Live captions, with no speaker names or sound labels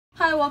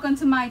welcome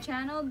to my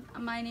channel.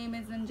 My name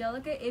is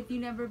Angelica. If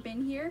you've never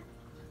been here,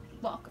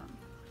 welcome.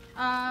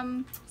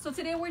 So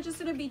today we're just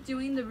going to be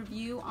doing the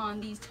review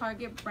on these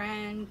Target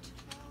brand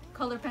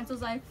color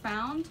pencils I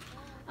found.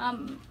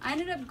 I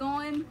ended up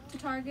going to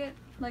Target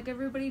like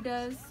everybody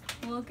does,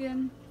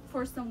 looking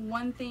for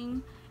one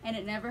thing, and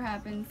it never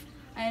happens.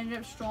 I ended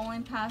up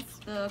strolling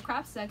past the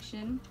craft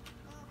section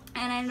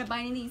and I ended up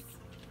buying these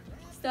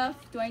stuff.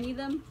 Do I need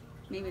them?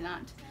 Maybe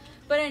not.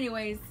 But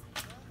anyways,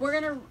 we're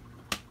gonna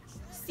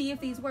see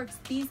if these works.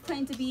 These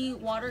claim to be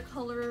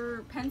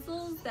watercolor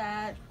pencils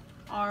that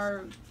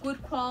are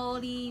good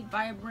quality,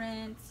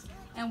 vibrant,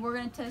 and we're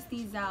gonna test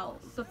these out.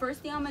 The first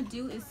thing I'm gonna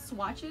do is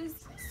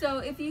swatches. So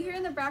if you hear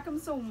in the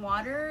background some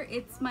water,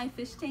 it's my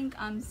fish tank.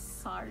 I'm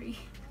sorry.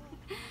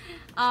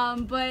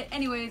 But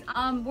anyways,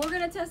 we're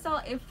gonna test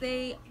out if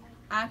they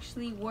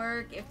actually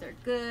work, if they're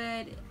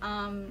good.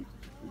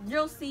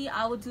 You'll see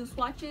I will do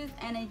swatches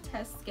and a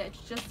test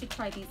sketch just to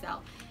try these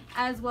out,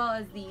 as well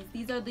as these.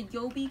 These are the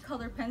Yobi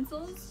color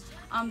pencils.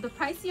 The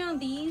pricing on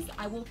these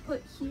I will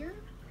put here.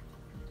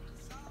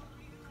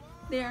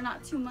 They are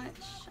not too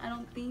much, I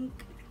don't think.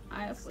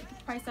 I put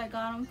the price I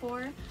got them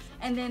for.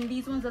 And then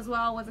these ones as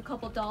well was a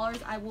couple dollars.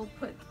 I will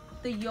put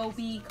the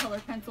Yobi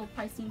color pencil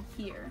pricing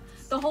here.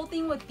 The whole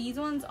thing with these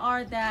ones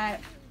are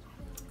that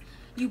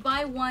you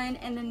buy one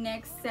and the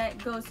next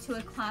set goes to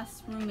a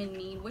classroom in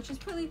need, which is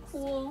pretty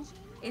cool.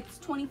 It's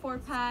 24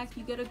 pack,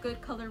 you get a good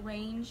color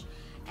range,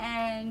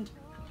 and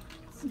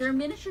they're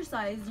miniature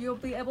size. You'll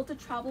be able to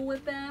travel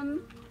with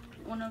them.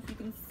 I don't know if you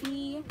can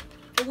see.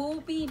 But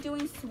we'll be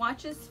doing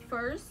swatches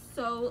first,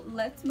 so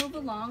let's move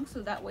along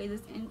so that way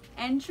this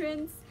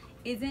entrance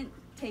isn't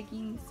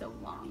taking so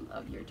long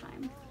of your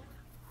time.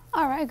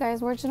 Alright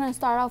guys, we're just going to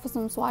start off with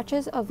some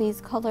swatches of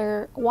these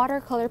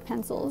watercolor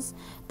pencils.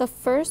 The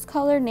first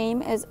color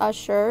name is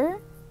Azure.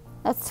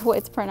 That's what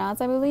it's pronounced,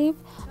 I believe.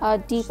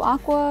 Deep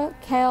Aqua,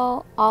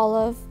 Kale,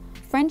 Olive,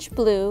 French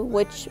Blue,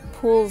 which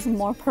pulls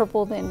more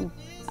purple than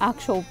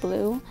actual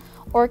blue,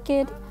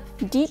 Orchid,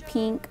 Deep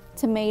Pink,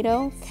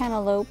 Tomato,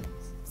 Cantaloupe,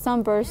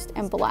 Sunburst,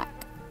 and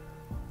Black.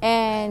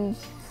 And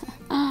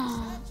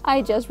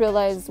I just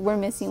realized we're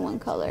missing one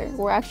color.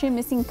 We're actually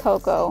missing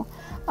Cocoa.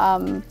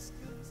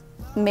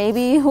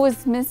 Maybe it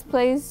was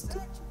misplaced,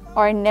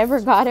 or I never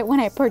got it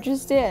when I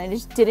purchased it and I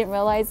just didn't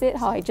realize it,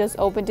 how I just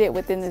opened it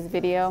within this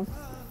video.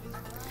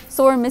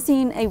 So we're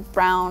missing a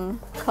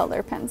brown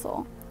color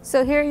pencil.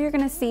 So here you're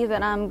gonna see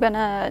that I'm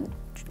gonna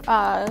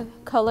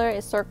color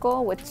a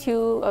circle with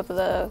two of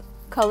the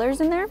colors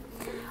in there.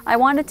 I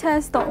want to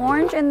test the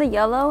orange and the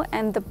yellow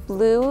and the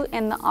blue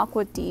and the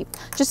aqua deep,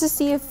 just to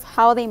see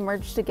how they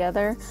merge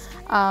together.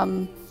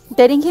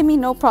 They didn't give me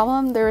no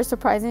problem. They were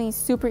surprisingly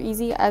super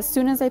easy. As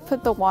soon as I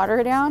put the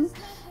water down,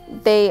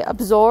 they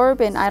absorb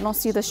and I don't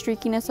see the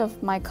streakiness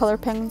of my color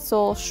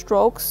pencil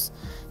strokes.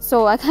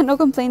 So I got no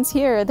complaints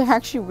here. They're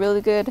actually really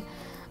good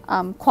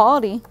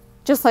quality,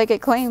 just like it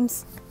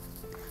claims.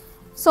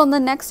 So in the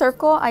next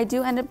circle, I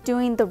do end up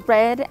doing the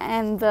red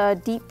and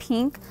the deep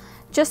pink,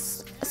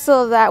 just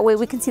so that way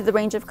we can see the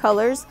range of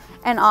colors.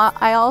 And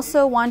I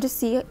also want to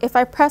see if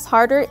I press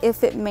harder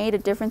if it made a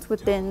difference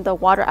within the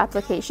water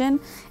application,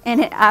 and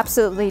it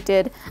absolutely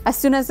did. As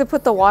soon as I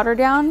put the water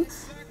down,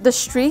 the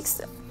streaks,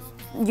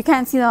 you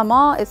can't see them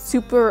all. It's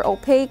super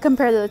opaque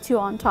compared to the two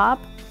on top,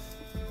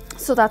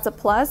 so that's a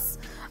plus.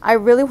 I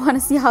really want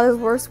to see how this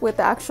works with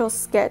the actual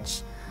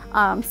sketch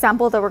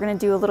sample that we're going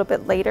to do a little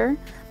bit later.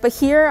 But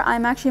here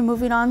I'm actually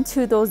moving on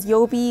to those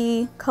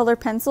Yobi color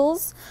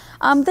pencils.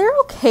 They're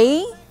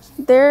okay.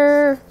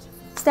 They're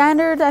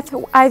standard.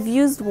 I've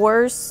used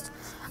worse.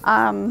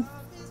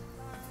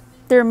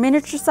 They're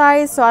miniature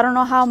size, so I don't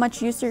know how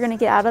much use you're going to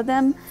get out of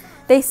them.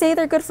 They say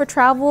they're good for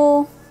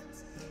travel,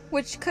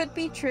 which could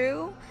be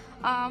true.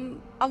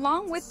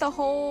 Along with the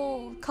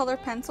whole color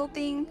pencil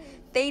thing,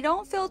 they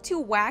don't feel too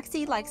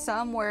waxy like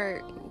some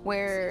where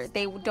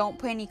they don't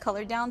put any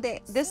color down.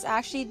 This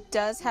actually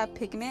does have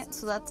pigment,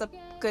 so that's a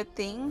good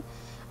thing.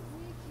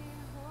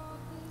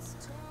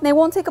 They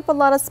won't take up a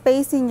lot of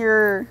space in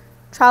your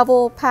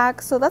travel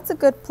pack, so that's a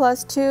good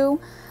plus too.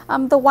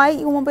 The white,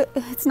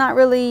 it's not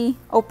really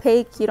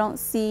opaque. You don't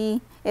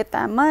see it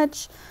that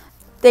much.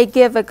 They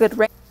give a good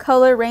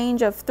color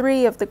range of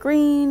 3 of the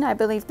green, I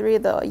believe 3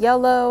 of the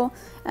yellow.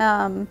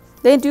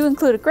 They do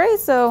include a gray,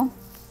 so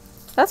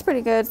that's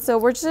pretty good. So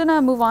we're just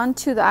gonna move on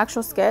to the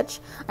actual sketch.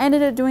 I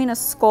ended up doing a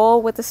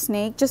skull with a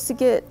snake just to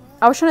get,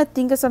 I was trying to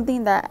think of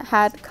something that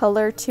had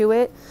color to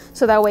it,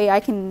 so that way I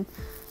can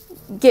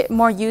get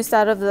more use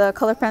out of the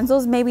color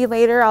pencils. Maybe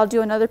later I'll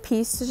do another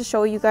piece to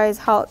show you guys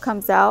how it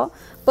comes out.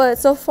 But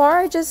so far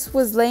I just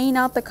was laying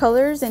out the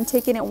colors and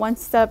taking it one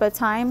step at a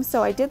time.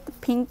 So I did the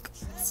pink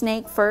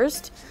snake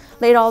first,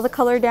 laid all the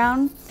color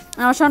down,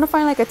 and I was trying to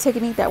find like a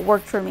technique that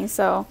worked for me.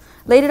 So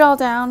laid it all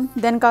down,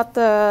 then got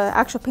the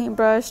actual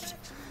paintbrush,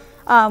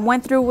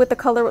 went through with the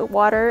color with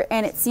water,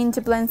 and it seemed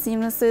to blend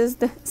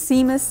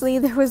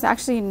seamlessly. There was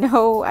actually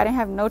I didn't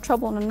have no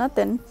trouble, no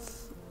nothing.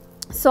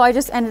 So I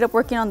just ended up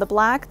working on the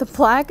black. The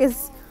black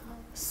is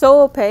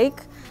so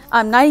opaque.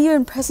 I'm not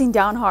even pressing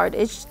down hard.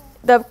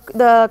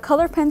 the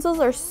color pencils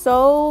are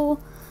so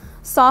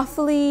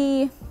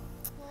softly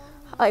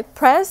like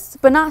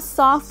pressed, but not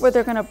soft where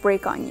they're gonna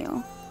break on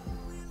you.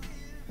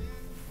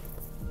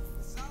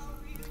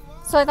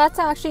 So I got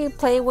to actually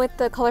play with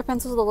the color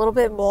pencils a little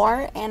bit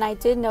more, and I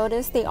did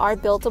notice they are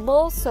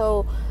buildable.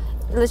 So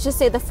let's just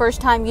say the first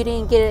time you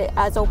didn't get it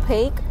as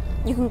opaque,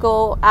 you can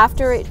go,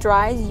 after it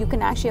dries, you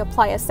can actually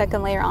apply a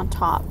second layer on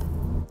top.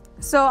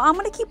 So I'm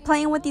gonna keep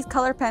playing with these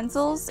color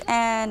pencils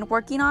and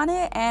working on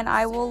it, and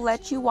I will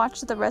let you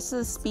watch the rest of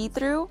the speed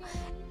through,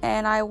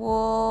 and I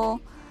will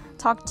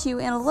talk to you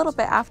in a little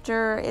bit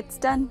after it's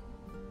done.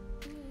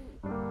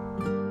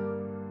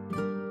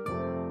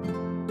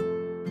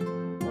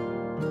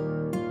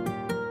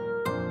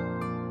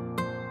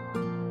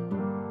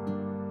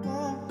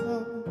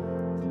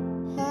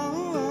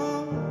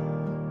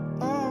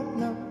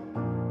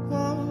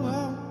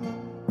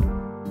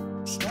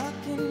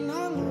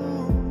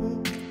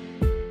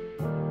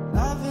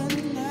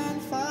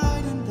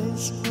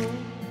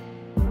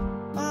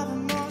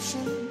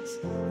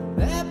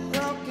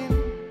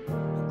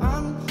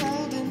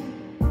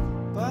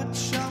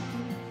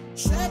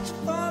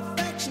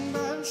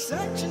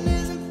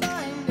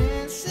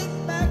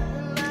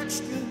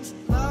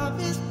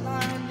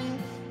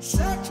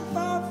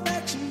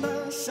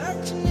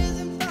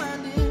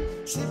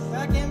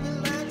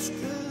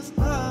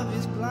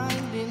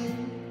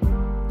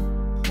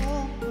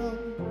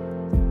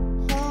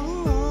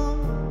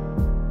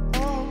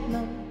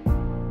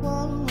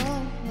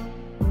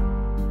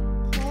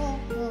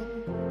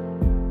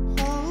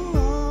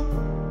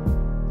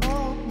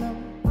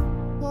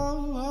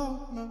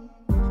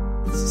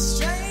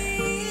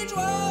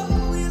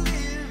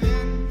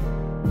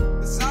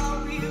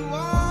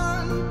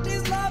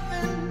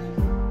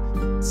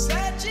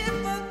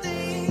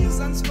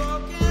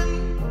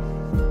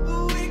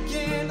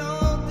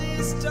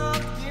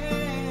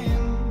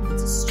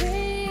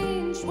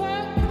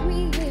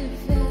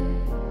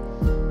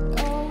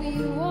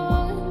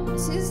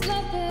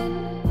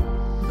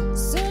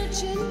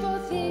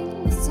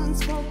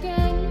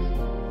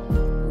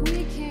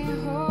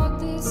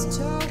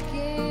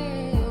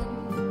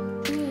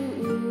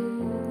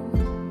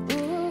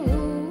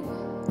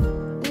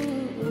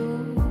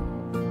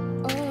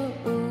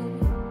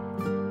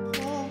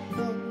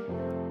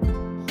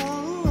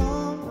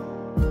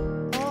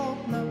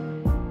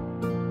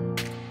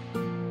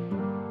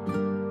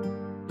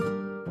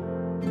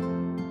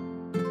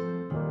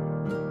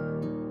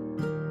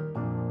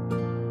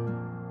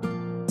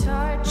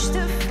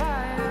 The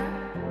fire,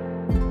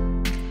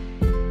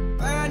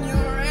 burn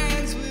your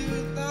hands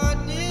with the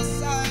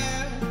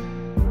desire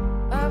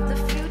of the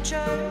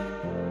future.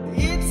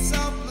 It's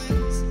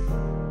hopeless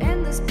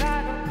in this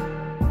battle,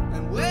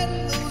 and we're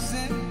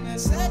losing. And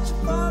searching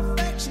for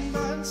perfection,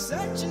 but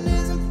searching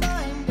isn't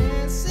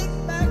finding. Sit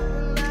back,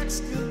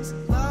 relax, 'cause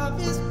love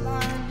is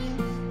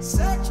blinding.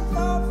 Searching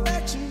for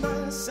perfection,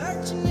 but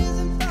searching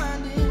isn't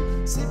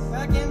finding. Sit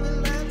back and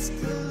relax,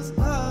 'cause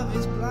love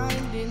is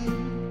blinding.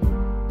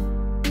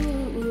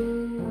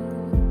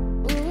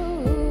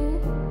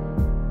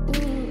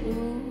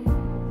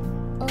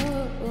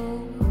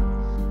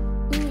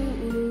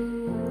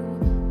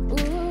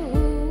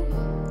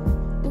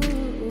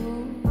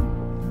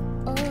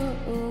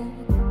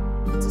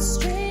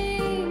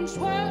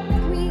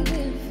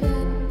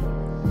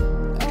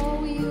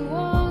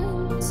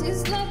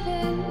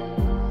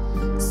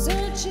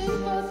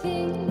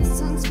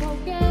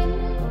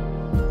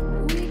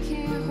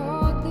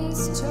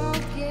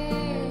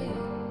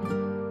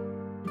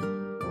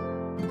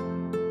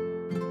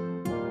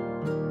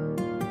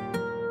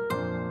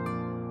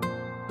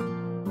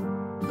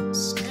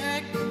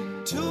 Stick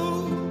to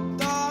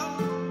the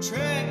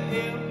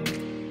trail.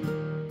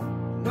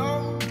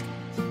 No,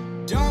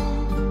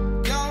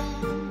 don't go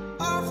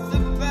off the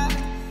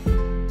path.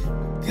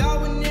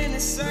 Going in a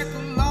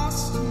circle,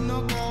 lost,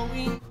 no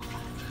going.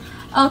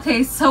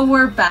 Okay, so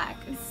we're back.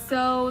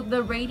 So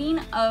the rating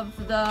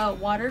of the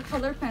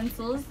watercolor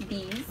pencils,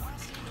 these,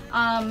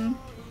 I'm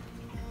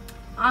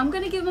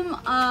gonna give them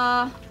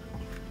a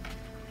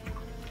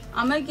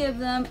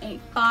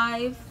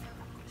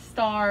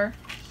 5-star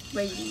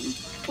rating,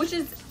 which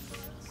is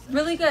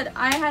really good.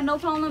 I had no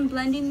problem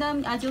blending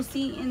them. As you'll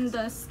see in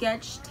the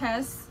sketch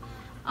test,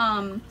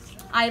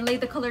 I laid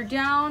the color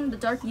down. The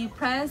darker you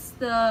press,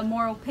 the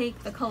more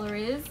opaque the color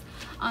is.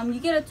 You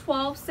get a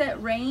 12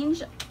 set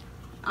range.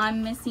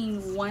 I'm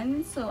missing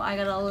one, so I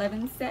got an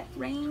 11 set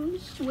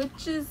range,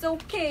 which is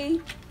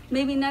okay.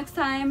 Maybe next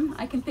time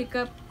I can pick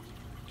up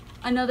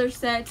another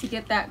set to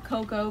get that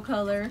cocoa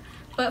color,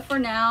 but for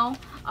now,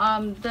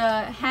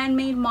 the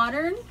Handmade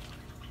Modern,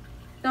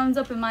 thumbs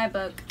up in my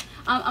book.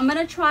 I'm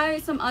gonna try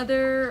some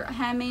other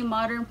Handmade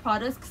Modern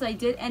products, because I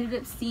did end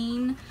up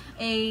seeing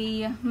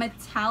a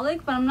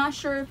metallic, but I'm not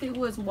sure if it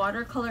was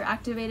watercolor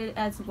activated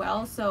as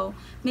well. So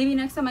maybe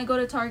next time I go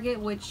to Target,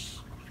 which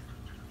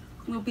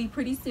will be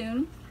pretty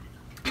soon,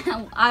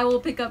 I will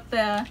pick up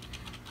the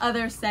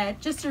other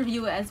set just to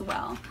review it as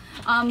well.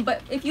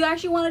 But if you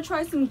actually want to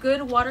try some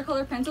good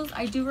watercolor pencils,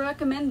 I do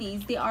recommend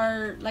these. They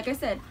are, like I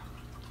said,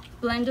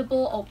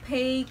 blendable,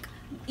 opaque,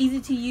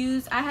 easy to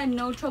use. I had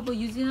no trouble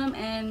using them,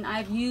 and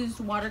I've used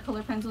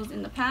watercolor pencils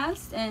in the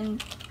past,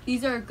 and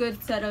these are a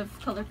good set of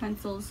color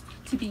pencils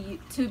to be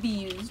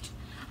used.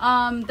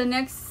 The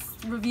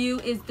next review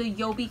is the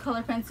Yobi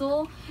color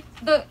pencil.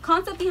 The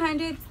concept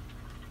behind it,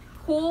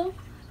 cool.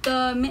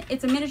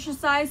 It's a miniature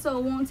size, so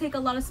it won't take a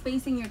lot of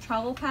space in your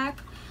travel pack.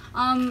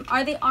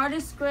 Are they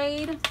artist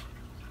grade?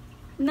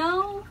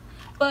 No.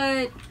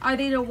 But are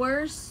they the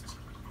worst?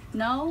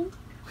 No.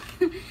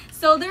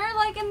 So they're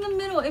like in the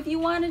middle. If you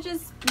want to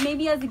just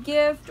maybe as a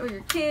gift, or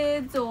your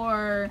kids,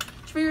 or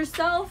for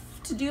yourself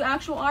to do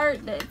actual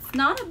art, it's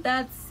not a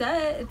bad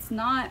set. It's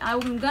not.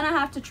 I'm gonna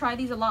have to try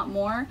these a lot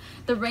more.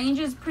 The range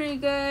is pretty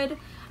good.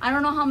 I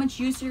don't know how much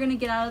use you're gonna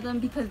get out of them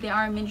because they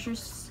are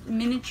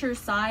miniature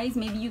size.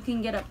 Maybe you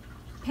can get a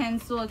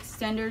pencil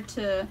extender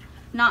to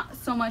not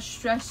so much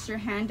stress your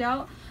hand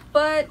out.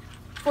 But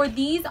for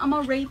these, I'm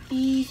gonna rate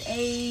these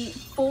a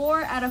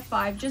 4 out of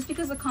 5 just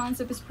because the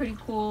concept is pretty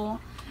cool,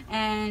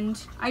 and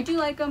I do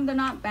like them. They're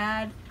not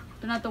bad.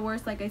 They're not the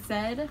worst, like I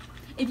said.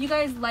 If you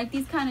guys like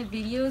these kind of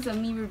videos of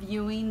me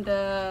reviewing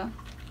the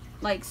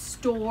like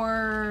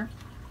store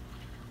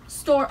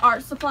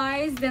art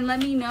supplies, then let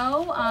me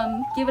know.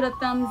 Give it a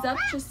thumbs up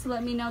just to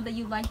let me know that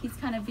you like these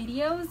kind of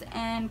videos,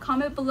 and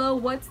comment below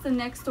what's the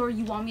next store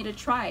you want me to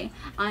try.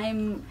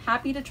 I'm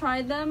happy to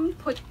try them,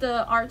 put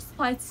the art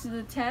supplies to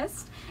the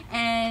test,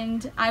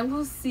 and I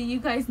will see you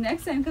guys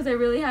next time because I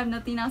really have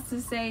nothing else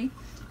to say.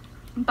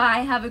 Bye.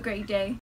 Have a great day.